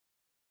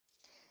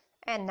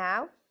And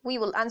now we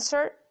will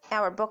answer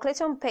our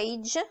booklet on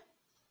page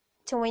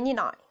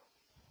 29.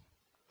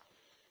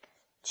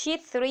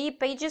 Sheet 3,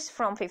 pages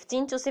from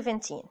 15 to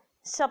 17.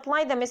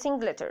 Supply the missing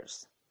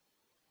letters.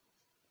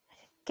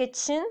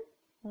 Kitchen,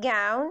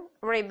 gown,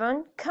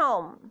 ribbon,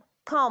 comb.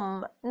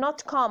 Comb,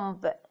 not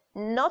comb.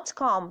 Not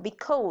comb,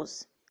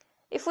 because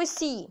if we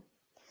see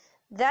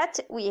that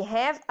we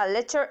have a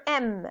letter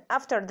M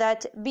after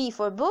that, B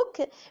for book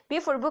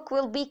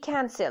will be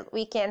cancelled.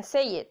 We can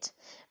say it,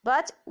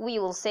 but we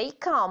will say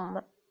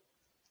comb.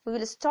 We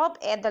will stop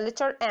at the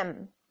letter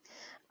M.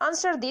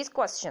 Answer these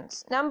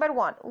questions. Number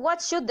 1.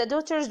 What should the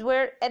daughters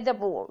wear at the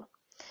ball?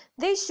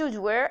 They should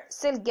wear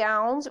silk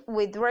gowns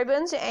with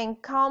ribbons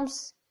and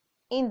combs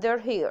in their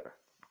hair.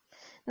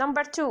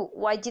 Number 2.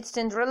 Why did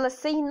Cinderella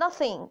say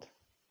nothing?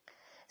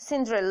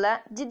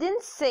 Cinderella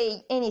didn't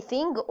say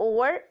anything,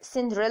 or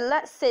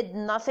Cinderella said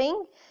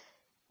nothing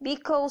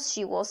because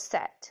she was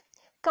sad.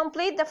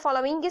 Complete the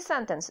following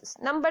sentences.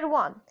 Number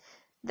 1.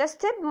 The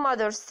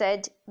stepmother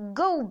said,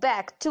 "Go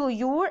back to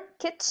your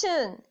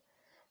kitchen.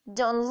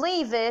 Don't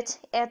leave it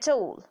at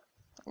all."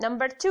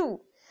 Number 2.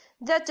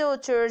 The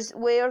daughters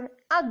were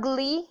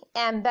ugly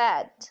and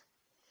bad.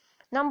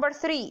 Number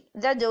 3.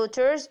 The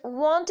daughters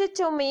wanted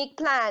to make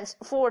plans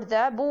for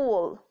the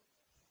ball.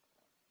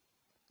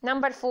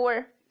 Number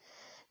 4.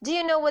 Do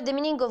you know what the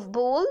meaning of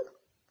ball?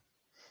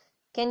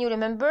 Can you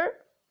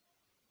remember?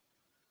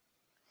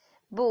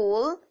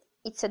 Ball,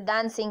 it's a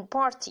dancing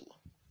party.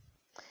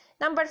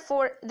 Number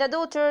 4. The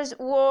daughters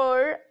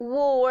wore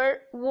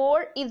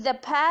is the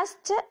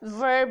past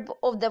verb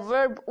of the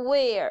verb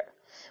wear.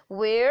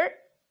 Wear,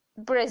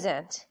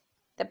 present.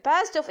 The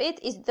past of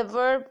it is the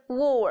verb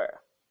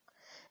wore.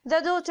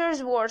 The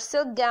daughters wore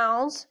silk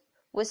gowns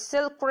with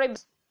silk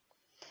ribbons.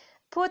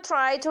 Put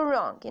right or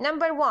wrong.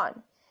 Number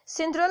 1.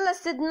 Cinderella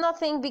said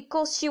nothing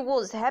because she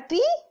was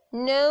happy?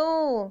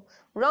 No.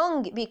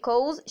 Wrong,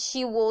 because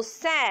she was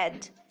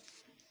sad.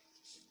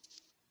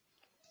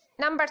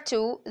 Number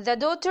 2. The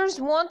daughters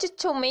wanted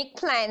to make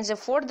plans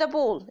for the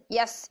ball.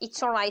 Yes,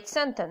 it's a right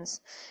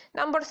sentence.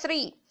 Number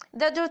 3.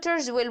 The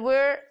daughters will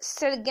wear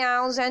silk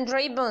gowns and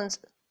ribbons.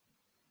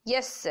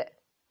 Yes,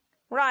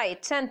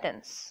 right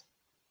sentence.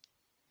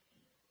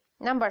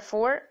 Number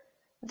 4.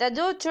 The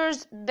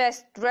daughter's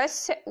best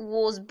dress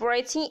was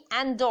pretty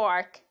and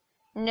dark.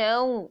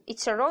 No,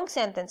 it's a wrong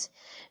sentence,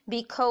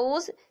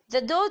 because the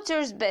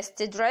daughter's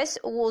best dress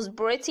was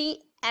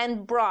pretty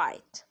and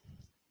bright.